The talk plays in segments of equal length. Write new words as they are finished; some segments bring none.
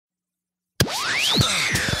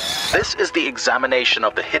This is the examination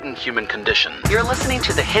of the hidden human condition. You're listening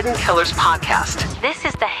to the Hidden Killers Podcast. This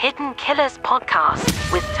is the Hidden Killers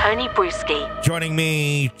Podcast with Tony Brueski. Joining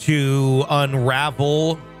me to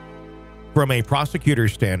unravel, from a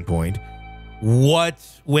prosecutor's standpoint, what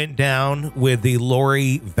went down with the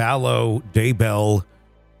Lori Vallow DeBell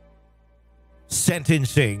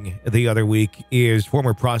sentencing the other week is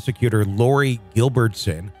former prosecutor Laurie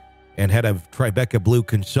Gilbertson and head of Tribeca Blue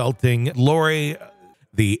Consulting. Lori,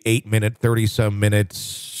 the 8-minute, 30-some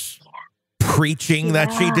minutes preaching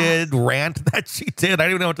that she did, rant that she did, I don't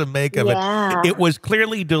even know what to make of it. It was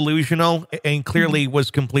clearly delusional and clearly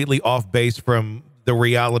was completely off base from the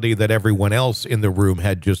reality that everyone else in the room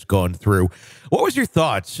had just gone through. What was your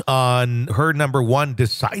thoughts on her, number one,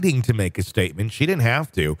 deciding to make a statement? She didn't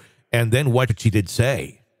have to. And then what she did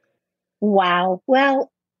say? Wow.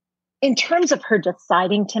 Well, in terms of her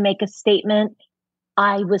deciding to make a statement,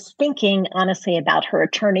 I was thinking honestly about her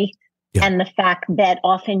attorney and the fact that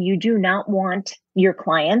often you do not want your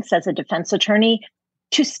clients as a defense attorney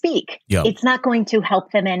to speak. It's not going to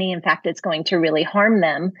help them any. In fact, it's going to really harm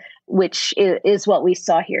them, which is what we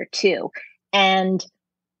saw here too. And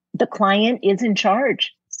the client is in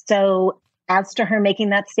charge. So as to her making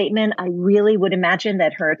that statement, I really would imagine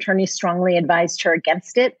that her attorney strongly advised her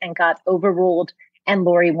against it and got overruled. And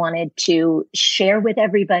Lori wanted to share with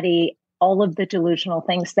everybody all of the delusional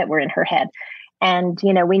things that were in her head. And,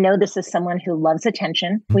 you know, we know this is someone who loves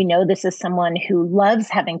attention. We know this is someone who loves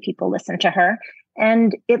having people listen to her.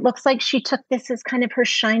 And it looks like she took this as kind of her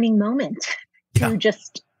shining moment to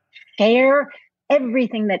just share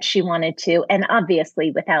everything that she wanted to. And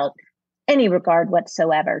obviously without any regard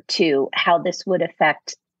whatsoever to how this would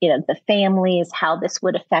affect, you know, the families, how this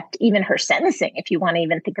would affect even her sentencing, if you want to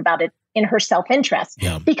even think about it in her self-interest,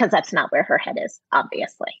 because that's not where her head is,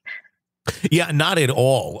 obviously. Yeah, not at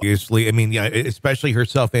all, obviously. I mean, especially her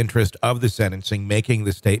self-interest of the sentencing, making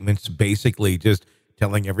the statements, basically just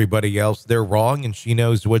telling everybody else they're wrong and she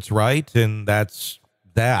knows what's right, and that's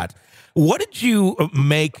that. What did you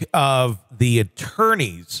make of the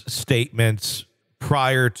attorney's statements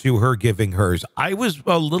prior to her giving hers? I was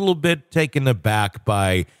a little bit taken aback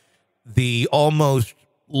by the almost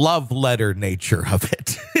love letter nature of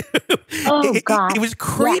it. Oh, God. It was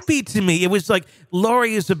creepy to me. It was like,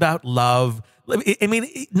 Lori is about love. I mean,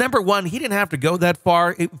 number one, he didn't have to go that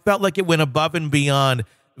far. It felt like it went above and beyond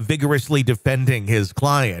vigorously defending his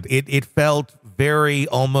client. It felt very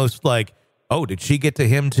almost like, oh, did she get to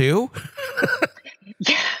him too?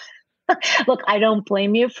 Look, I don't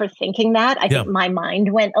blame you for thinking that. I think my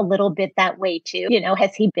mind went a little bit that way too. You know,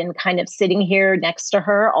 has he been kind of sitting here next to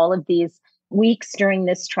her all of these weeks during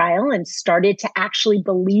this trial and started to actually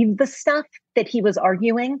believe the stuff that he was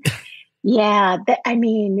arguing? I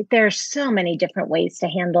mean, there's so many different ways to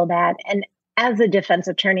handle that. And as a defense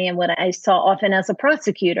attorney, and what I saw often as a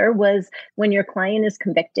prosecutor was when your client is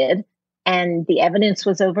convicted and the evidence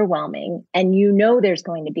was overwhelming and you know there's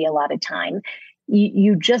going to be a lot of time,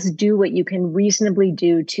 you just do what you can reasonably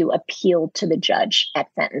do to appeal to the judge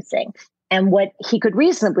at sentencing. And what he could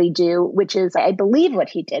reasonably do, which is, I believe what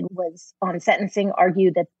he did, was on sentencing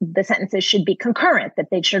argue that the sentences should be concurrent, that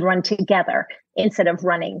they should run together instead of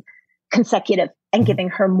running consecutive and giving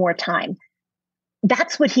her more time.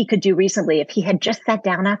 That's what he could do reasonably. If he had just sat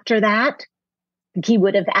down after that, he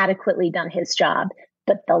would have adequately done his job.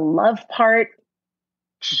 But the love part,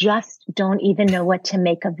 just don't even know what to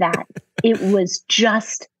make of that. It was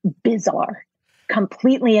just bizarre,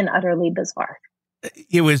 completely and utterly bizarre.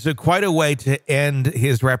 It was quite a way to end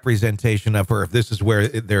his representation of her, if this is where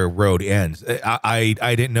their road ends. I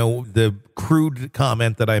didn't know the crude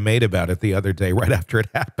comment that I made about it the other day right after it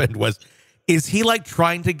happened was, is he like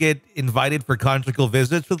trying to get invited for conjugal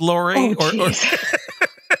visits with Lori? Oh,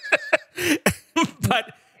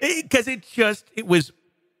 but because it just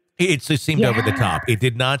seemed over the top. It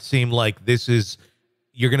did not seem like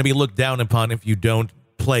you're going to be looked down upon if you don't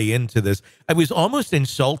play into this. I was almost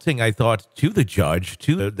insulting, I thought, to the judge,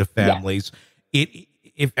 to the families.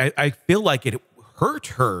 I feel like it hurt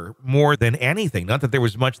her more than anything. Not that there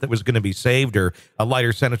was much that was going to be saved or a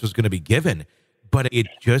lighter sentence was going to be given, but it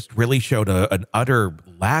just really showed an utter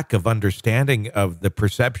lack of understanding of the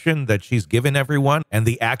perception that she's given everyone and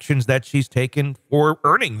the actions that she's taken for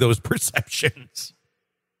earning those perceptions.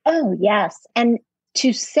 Oh, yes. And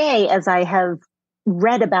to say, as I have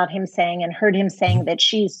read about him saying and heard him saying, that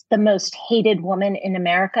she's the most hated woman in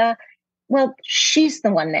America, well, she's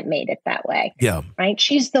the one that made it that way. Yeah. Right?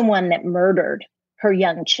 She's the one that murdered her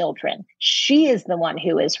young children. She is the one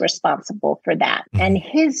who is responsible for that. And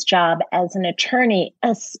his job as an attorney,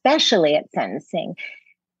 especially at sentencing,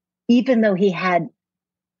 even though he had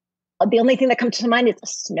the only thing that comes to mind is a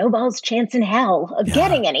snowball's chance in hell of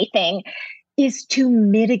getting anything, is to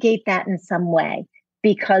mitigate that in some way.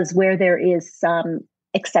 Because where there is some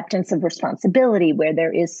acceptance of responsibility, where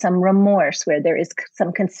there is some remorse, where there is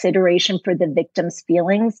some consideration for the victim's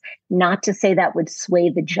feelings, not to say that would sway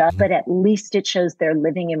the judge, but at least it shows they're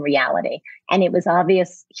living in reality. And it was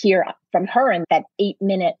obvious here from her in that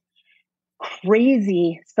 8-minute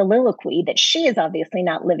crazy soliloquy that she is obviously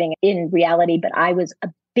not living in reality, but I was a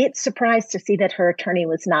bit surprised to see that her attorney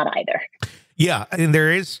was not either. Yeah, and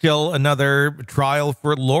there is still another trial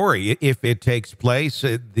for Lori. If it takes place,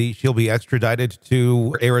 she'll be extradited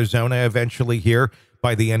to Arizona eventually here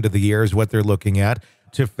by the end of the year is what they're looking at,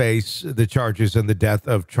 to face the charges in the death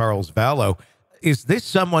of Charles Vallow. Is this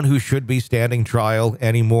someone who should be standing trial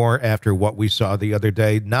anymore after what we saw the other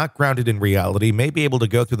day? Not grounded in reality, may be able to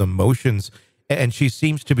go through the motions, and she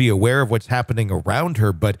seems to be aware of what's happening around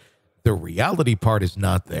her, but the reality part is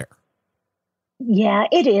not there. Yeah,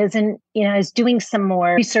 it is. And, I was doing some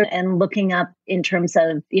more research and looking up in terms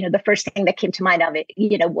of, the first thing that came to mind of it,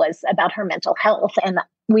 was about her mental health. And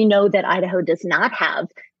we know that Idaho does not have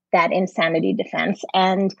that insanity defense.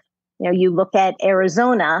 And, you look at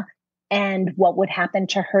Arizona and what would happen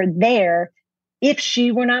to her there if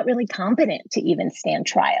she were not really competent to even stand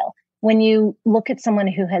trial. When you look at someone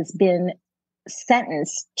who has been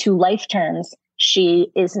sentenced to life terms, she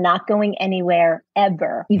is not going anywhere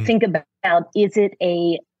ever. You think about, is it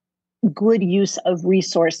a good use of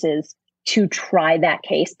resources to try that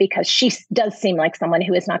case? Because she does seem like someone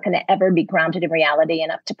who is not going to ever be grounded in reality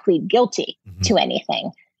enough to plead guilty to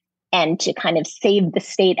anything, and to kind of save the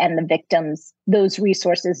state and the victims those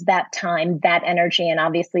resources, that time, that energy, and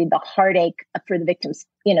obviously the heartache for the victims,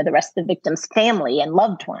 the rest of the victim's family and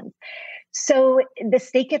loved ones. So the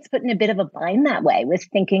state gets put in a bit of a bind that way with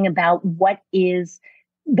thinking about what is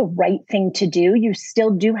the right thing to do. You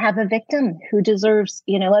still do have a victim who deserves,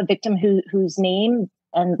 a victim whose name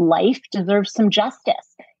and life deserves some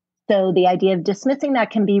justice. So the idea of dismissing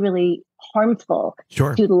that can be really harmful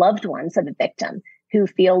to the loved ones of the victim, who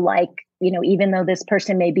feel like, even though this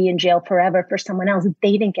person may be in jail forever for someone else,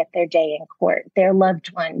 they didn't get their day in court. Their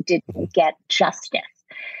loved one didn't get justice.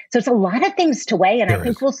 So it's a lot of things to weigh, and I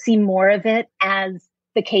think we'll see more of it as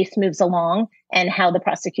the case moves along and how the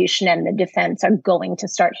prosecution and the defense are going to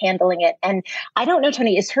start handling it. And I don't know,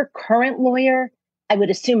 Tony, is her current lawyer, I would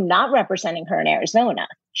assume, not representing her in Arizona?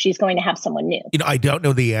 She's going to have someone new. I don't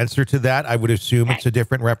know the answer to that. I would assume it's a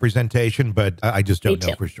different representation, but I just don't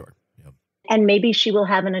know for sure. And maybe she will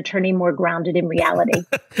have an attorney more grounded in reality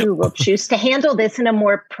who will choose to handle this in a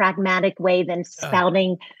more pragmatic way than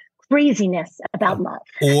spouting craziness about love.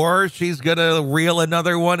 Or she's going to reel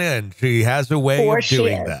another one in. She has a way of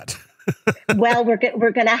doing that. Well, we're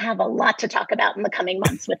going to have a lot to talk about in the coming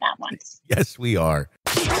months with that one. Yes, we are.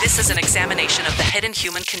 This is an examination of the hidden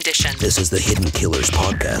human condition. This is the Hidden Killers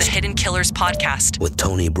Podcast. The Hidden Killers Podcast. With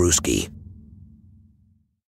Tony Brueski.